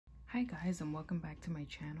Hi guys, and welcome back to my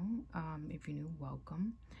channel. If you're new,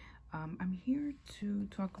 welcome. I'm here to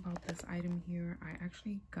talk about this item here. I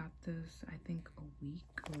actually got this I think a week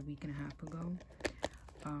or a week and a half ago,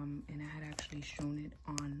 and I had actually shown it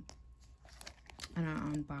on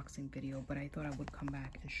an unboxing video, but I thought I would come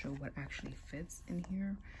back and show what actually fits in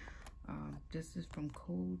here. This is from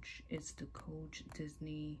Coach. It's the Coach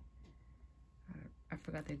Disney, I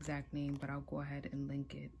forgot the exact name, but I'll go ahead and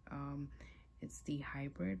link it. It's the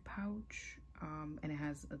hybrid pouch, and it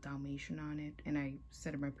has a Dalmatian on it. And I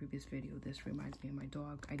said in my previous video, this reminds me of my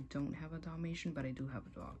dog. I don't have a Dalmatian, but I do have a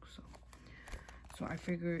dog. So I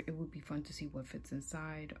figure it would be fun to see what fits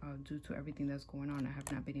inside. Due to everything that's going on, I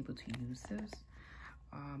have not been able to use this.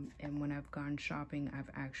 And when I've gone shopping,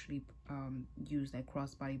 I've actually used like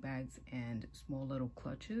crossbody bags and small little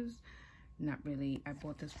clutches. Not really. I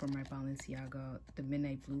bought this from my Balenciaga, the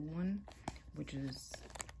midnight blue one, which is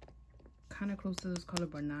kind of close to this color,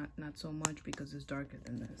 but not so much because it's darker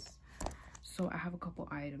than this. So I have a couple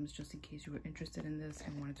items just in case you were interested in this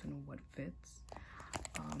and wanted to know what fits.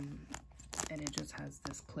 And it just has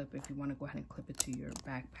this clip if you want to go ahead and clip it to your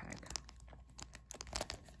backpack.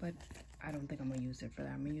 But I don't think I'm gonna use it for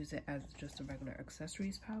that. I'm gonna use it as just a regular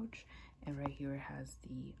accessories pouch. And right here it has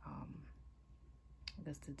the I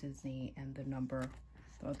guess the Disney and the number,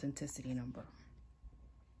 the authenticity number.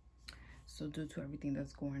 So due to everything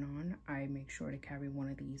that's going on, I make sure to carry one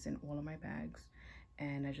of these in all of my bags.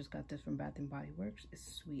 And I just got this from Bath & Body Works.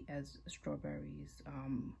 It's sweet as strawberries.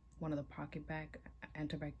 One of the pocket bag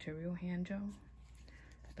antibacterial hand gel.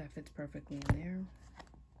 That fits perfectly in there.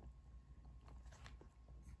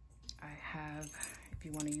 I have, if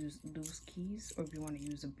you want to use loose keys or if you want to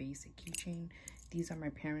use a basic keychain, these are my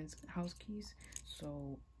parents' house keys.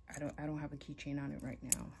 So I don't have a keychain on it right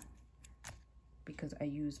now, because I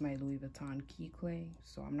use my Louis Vuitton key clay,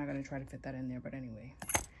 so I'm not going to try to fit that in there. But anyway,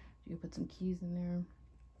 you put some keys in there.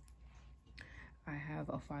 I have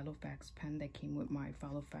a Filofax pen that came with my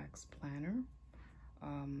Filofax planner,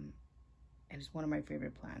 and it's one of my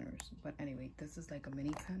favorite planners. But anyway, this is like a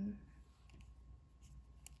mini pen,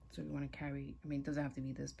 so you want to carry, I mean, it doesn't have to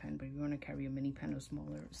be this pen, but if you want to carry a mini pen or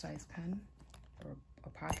smaller size pen or a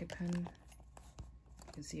pocket pen,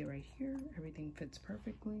 you can see it right here. Everything fits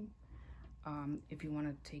perfectly. If you want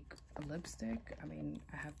to take a lipstick, I mean,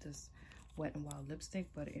 I have this Wet n Wild lipstick,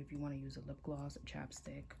 but if you want to use a lip gloss, a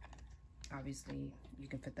chapstick, obviously you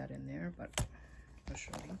can fit that in there, but I'll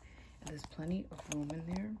show you. And there's plenty of room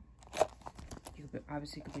in there. You could put,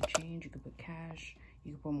 obviously you could put change, you could put cash,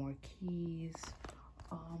 you could put more keys.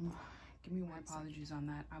 Give me my apologies on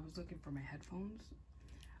that. I was looking for my headphones.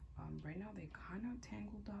 Right now they're kind of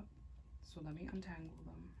tangled up, so let me untangle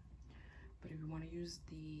them. But if you want to use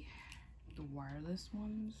the wireless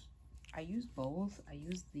ones, I use both. I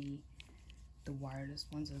use the wireless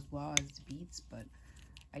ones as well as the Beats, but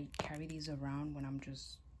I carry these around when I'm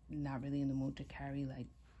just not really in the mood to carry, like,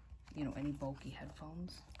 you know, any bulky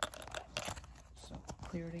headphones. So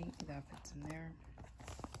clearly that fits in there.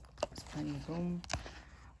 There's plenty of room.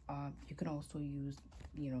 You can also use,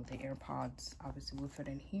 you know, the AirPods obviously will fit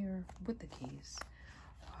in here with the case.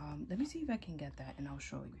 Let me see if I can get that and I'll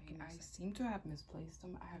show you. I seem to have misplaced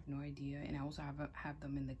them. I have no idea. And I also have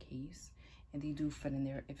them in the case, and they do fit in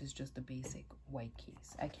there if it's just a basic white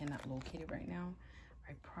case. I cannot locate it right now.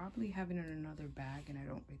 I probably have it in another bag and I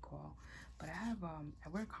don't recall. But I have I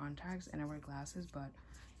wear contacts and I wear glasses, but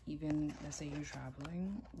even let's say you're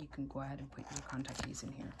traveling, you can go ahead and put your contact case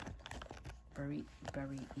in here very,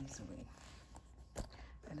 very easily.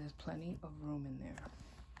 And there's plenty of room in there.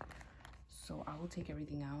 So I will take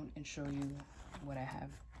everything out and show you what I have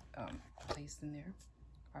placed in there.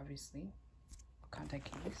 Obviously,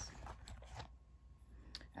 contact case.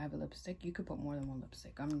 I have a lipstick. You could put more than one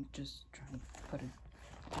lipstick. I'm just trying to put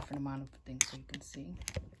a different amount of things so you can see.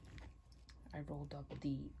 I rolled up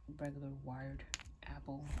the regular wired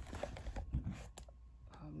Apple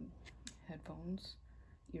headphones,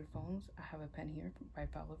 earphones. I have a pen here by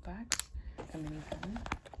Filofax, a mini pen.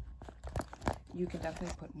 You can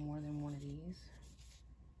definitely put more than one of these.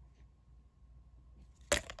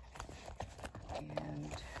 And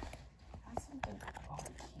that's something about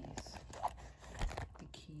keys. The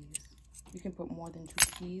keys. You can put more than 2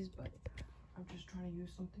 keys, but I'm just trying to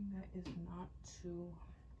use something that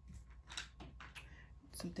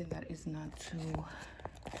is not too,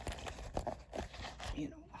 you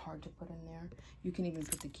know, hard to put in there. You can even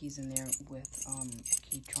put the keys in there with a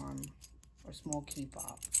key charm or small key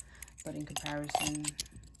fob. But in comparison,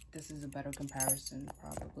 this is a better comparison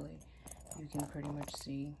probably. You can pretty much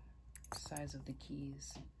see the size of the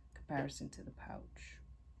keys comparison to the pouch.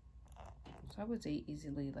 So I would say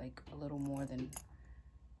easily like a little more than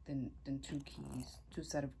than 2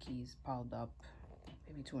 set of keys piled up,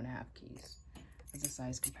 maybe 2.5 keys as a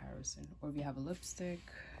size comparison. Or if you have a lipstick,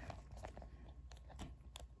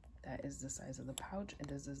 that is the size of the pouch, and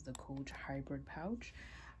this is the Coach Hybrid pouch.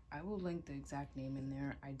 I will link the exact name in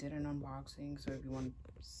there. I did an unboxing, so if you want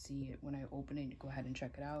to see it when I open it, you go ahead and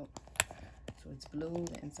check it out. So it's blue,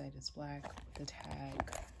 the inside is black, the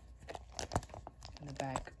tag, and the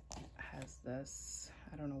back has this.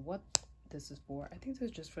 I don't know what this is for. I think this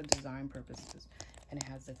is just for design purposes, and it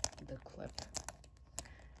has the clip.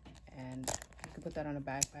 And you can put that on a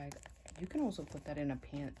backpack. You can also put that in a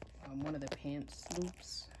pant, one of the pants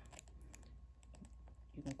loops.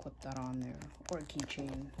 You can clip that on there, or a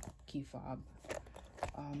keychain, key fob.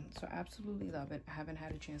 So absolutely love it. I haven't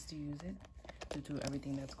had a chance to use it due to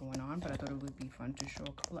everything that's going on, but I thought it would be fun to show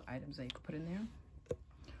a couple of items that you could put in there.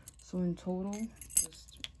 So in total,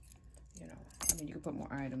 just, you know, I mean, you could put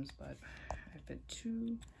more items, but I fit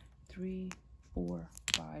 2, 3, 4,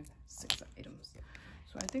 5, 6 items.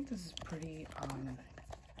 So I think this is pretty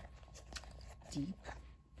deep,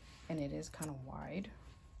 and it is kind of wide.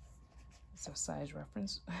 It's a size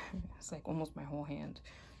reference. It's like almost my whole hand.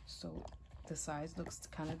 So the size looks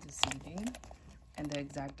kind of deceiving, and the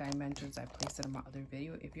exact dimensions I placed it in my other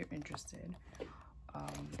video if you're interested.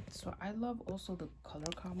 So I love also the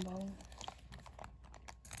color combo,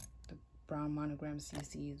 the brown monogram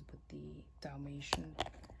CCs with the Dalmatian,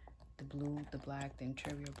 the blue, the black, the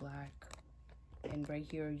interior black. And right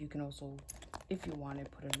here you can also, if you want to,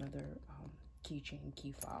 put another keychain,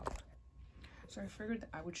 key fob. So I figured that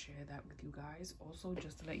I would share that with you guys. Also,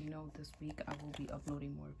 just to let you know, this week I will be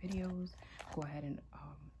uploading more videos. Go ahead and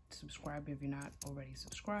subscribe if you're not already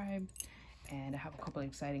subscribed. And I have a couple of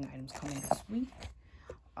exciting items coming this week.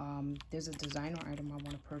 There's a designer item I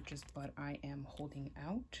want to purchase, but I am holding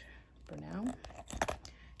out for now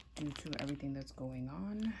due to everything that's going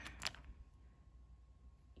on.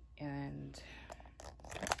 And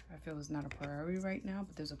I feel it's not a priority right now,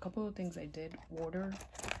 but there's a couple of things I did order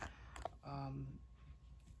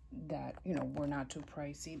that, you know, were not too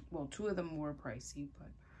pricey. Well, 2 of them were pricey,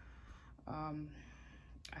 but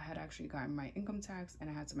I had actually gotten my income tax, and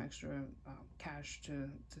I had some extra cash to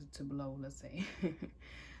blow, let's say.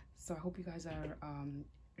 So I hope you guys are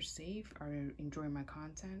safe, are enjoying my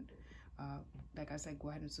content. Like I said, go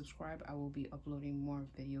ahead and subscribe. I will be uploading more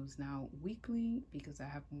videos now weekly because I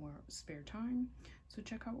have more spare time. So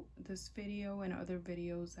check out this video and other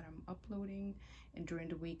videos that I'm uploading. And during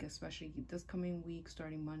the week, especially this coming week,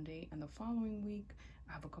 starting Monday and the following week,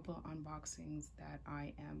 I have a couple of unboxings that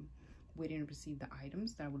I am waiting to receive the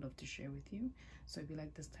items that I would love to share with you. So if you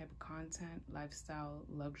like this type of content, lifestyle,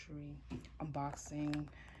 luxury, unboxing,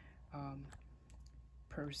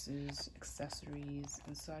 purses, accessories,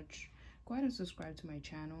 and such, go ahead and subscribe to my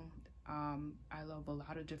channel. I love a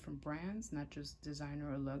lot of different brands, not just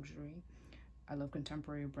designer or luxury. I love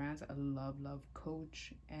contemporary brands. I love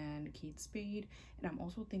Coach and Kate Spade. And I'm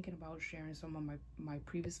also thinking about sharing some of my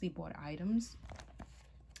previously bought items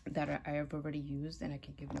that I have already used and I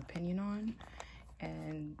can give an opinion on.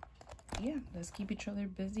 And yeah, let's keep each other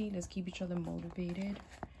busy. Let's keep each other motivated.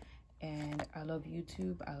 And I love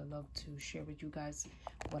YouTube. I love to share with you guys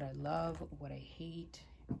what I love, what I hate,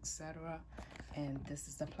 etc. And this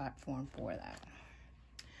is the platform for that.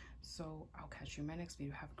 So I'll catch you in my next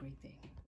video. Have a great day.